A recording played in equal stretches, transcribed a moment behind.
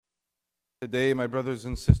Today, my brothers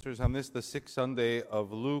and sisters, on this, the sixth Sunday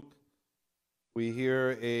of Luke, we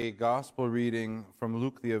hear a gospel reading from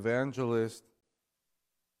Luke the Evangelist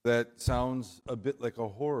that sounds a bit like a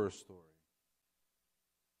horror story.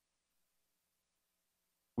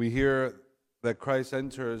 We hear that Christ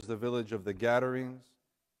enters the village of the Gadarenes,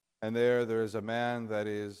 and there is a man that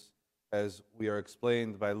is, as we are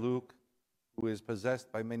explained by Luke, who is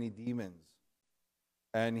possessed by many demons.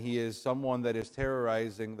 And he is someone that is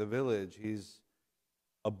terrorizing the village. He's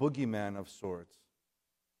a boogeyman of sorts.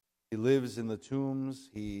 He lives in the tombs.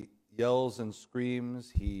 He yells and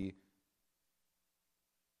screams. He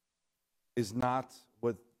is not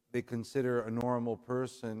what they consider a normal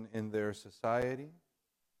person in their society.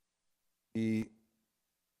 He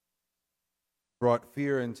brought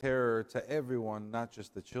fear and terror to everyone, not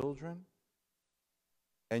just the children.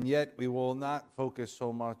 And yet we will not focus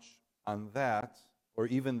so much on that, or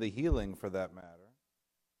even the healing for that matter,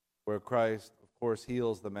 where Christ, of course,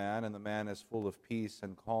 heals the man, and the man is full of peace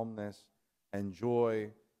and calmness and joy,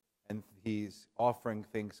 and he's offering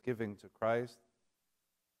thanksgiving to Christ.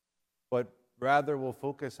 But rather we'll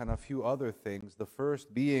focus on a few other things. The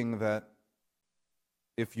first being that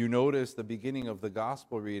if you notice the beginning of the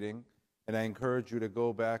gospel reading, and I encourage you to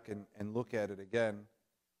go back and look at it again,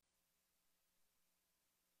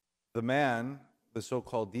 the man, the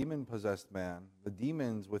so-called demon-possessed man, the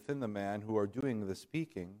demons within the man who are doing the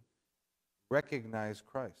speaking, recognize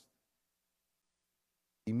Christ.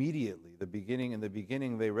 Immediately, in the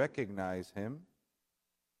beginning, they recognize him.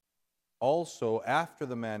 Also, after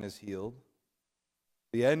the man is healed,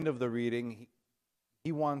 the end of the reading,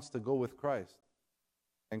 he wants to go with Christ.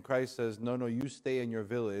 And Christ says, no, you stay in your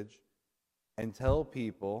village and tell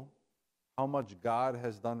people how much God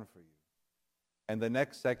has done for you. And the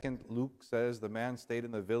next second, Luke says the man stayed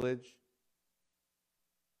in the village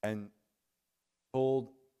and told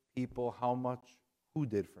people who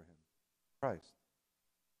did for him? Christ.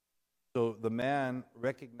 So the man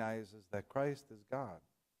recognizes that Christ is God,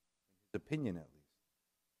 in his opinion at least.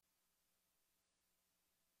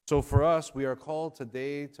 So for us, we are called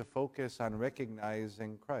today to focus on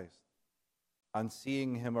recognizing Christ, on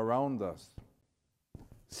seeing him around us,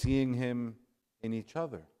 seeing him in each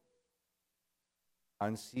other,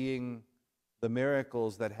 on seeing the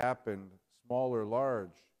miracles that happened, small or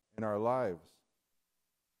large, in our lives.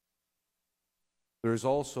 There's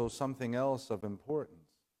also something else of importance,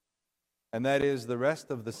 and that is the rest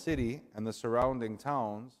of the city and the surrounding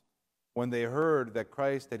towns, when they heard that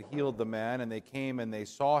Christ had healed the man and they came and they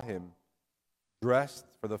saw him dressed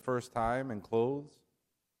for the first time in clothes,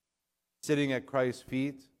 sitting at Christ's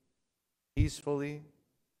feet, peacefully,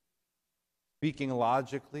 speaking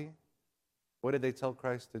logically, what did they tell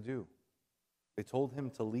Christ to do? They told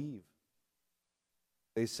him to leave.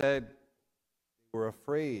 They said they were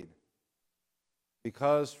afraid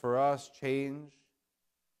because for us change,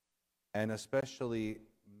 and especially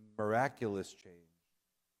miraculous change,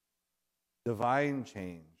 divine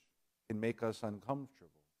change, can make us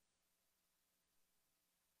uncomfortable.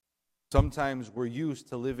 Sometimes we're used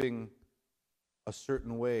to living a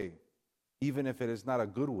certain way, even if it is not a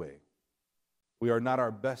good way. We are not our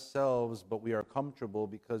best selves, but we are comfortable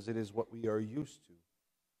because it is what we are used to.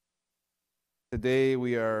 Today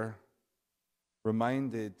we are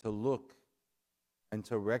reminded to look and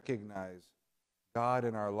to recognize God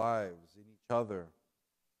in our lives, in each other.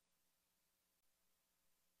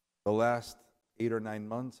 The last 8 or 9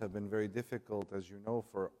 months have been very difficult, as you know,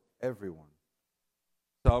 for everyone.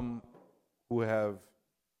 Some who have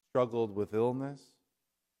struggled with illness,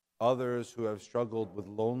 others who have struggled with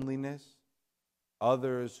loneliness,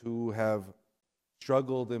 others who have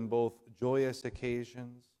struggled in both joyous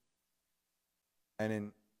occasions and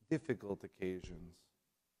in difficult occasions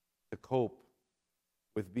to cope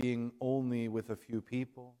with being only with a few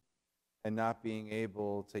people and not being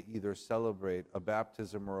able to either celebrate a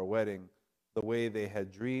baptism or a wedding the way they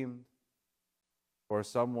had dreamed, or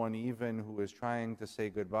someone even who is trying to say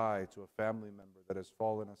goodbye to a family member that has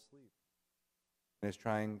fallen asleep and is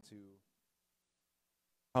trying to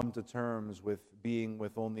come to terms with being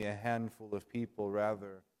with only a handful of people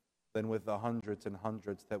rather than with the hundreds and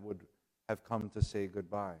hundreds that would have come to say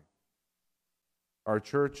goodbye. Our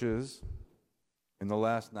churches in the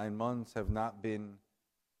last 9 months have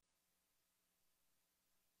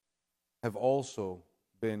also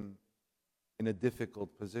been in a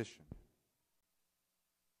difficult position.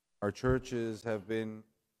 Our churches have been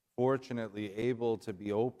fortunately able to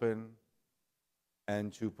be open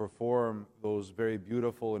and to perform those very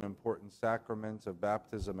beautiful and important sacraments of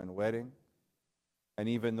baptism and wedding. And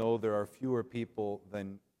even though there are fewer people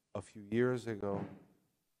than a few years ago,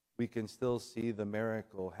 we can still see the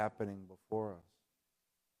miracle happening before us.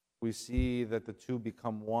 We see that the two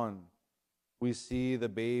become one. We see the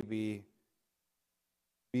baby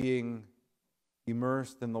being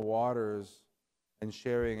immersed in the waters and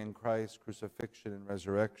sharing in Christ's crucifixion and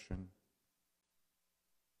resurrection.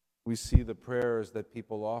 We see the prayers that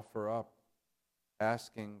people offer up,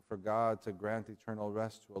 asking for God to grant eternal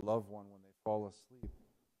rest to a loved one when they fall asleep.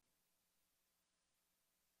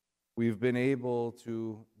 We've been able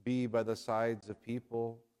to be by the sides of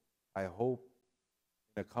people, I hope,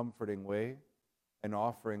 in a comforting way, and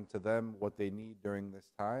offering to them what they need during this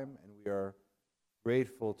time. And we are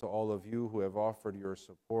grateful to all of you who have offered your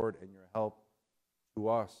support and your help to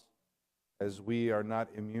us, as we are not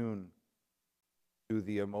immune to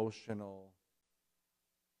the emotional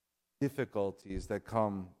difficulties that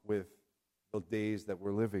come with the days that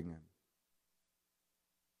we're living in.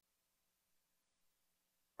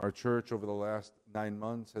 Our church over the last 9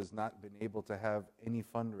 months has not been able to have any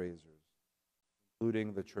fundraisers,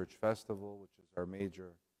 including the church festival, which is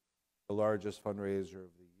the largest fundraiser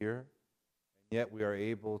of the year. And yet we are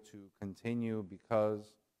able to continue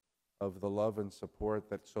because of the love and support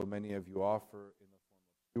that so many of you offer in the form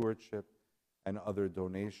of stewardship and other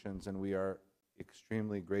donations, and we are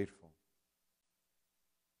extremely grateful.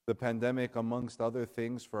 The pandemic, amongst other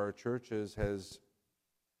things for our churches, has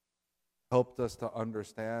helped us to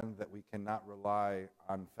understand that we cannot rely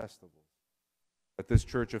on festivals. At this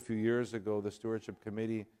church a few years ago, the stewardship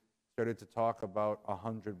committee started to talk about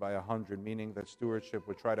 100 by 100, meaning that stewardship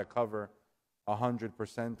would try to cover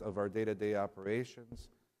 100% of our day-to-day operations,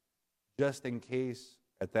 just in case,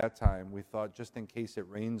 at that time, we thought just in case it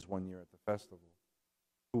rains one year at the festival.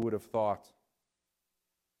 Who would have thought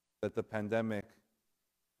that the pandemic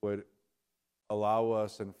would allow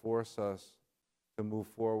us and force us to move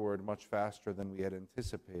forward much faster than we had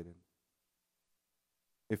anticipated?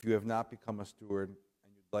 If you have not become a steward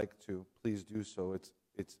and you'd like to, please do so.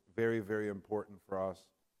 It's very, very important for us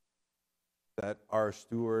that our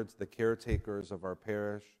stewards, the caretakers of our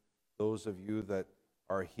parish, those of you that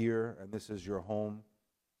are here and this is your home,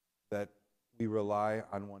 that we rely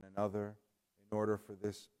on one another in order for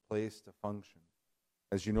this place to function.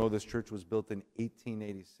 As you know, this church was built in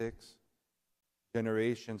 1886.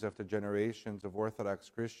 Generations after generations of Orthodox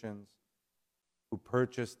Christians who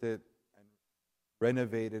purchased it and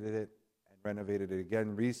renovated it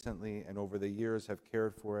again recently, and over the years have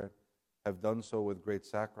cared for it, have done so with great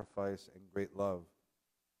sacrifice and great love.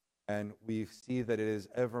 And we see that it is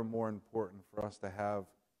ever more important for us to have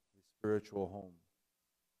a spiritual home.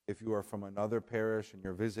 If you are from another parish and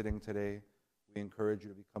you're visiting today, we encourage you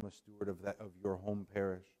to become a steward of your home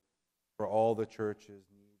parish. For all the churches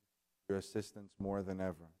need your assistance more than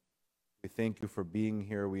ever. We thank you for being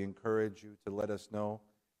here. We encourage you to let us know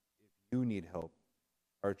if you need help.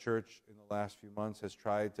 Our church in the last few months has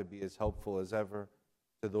tried to be as helpful as ever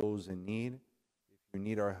to those in need. If you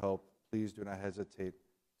need our help, please do not hesitate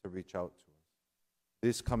to reach out to us.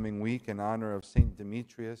 This coming week, in honor of St.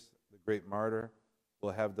 Demetrius, the great martyr,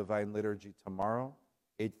 we'll have Divine Liturgy tomorrow,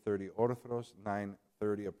 8:30 Orthros,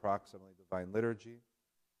 9:30 approximately Divine Liturgy.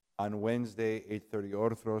 On Wednesday, 8:30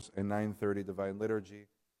 Orthros and 9:30 Divine Liturgy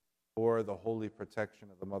for the holy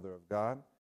protection of the Mother of God.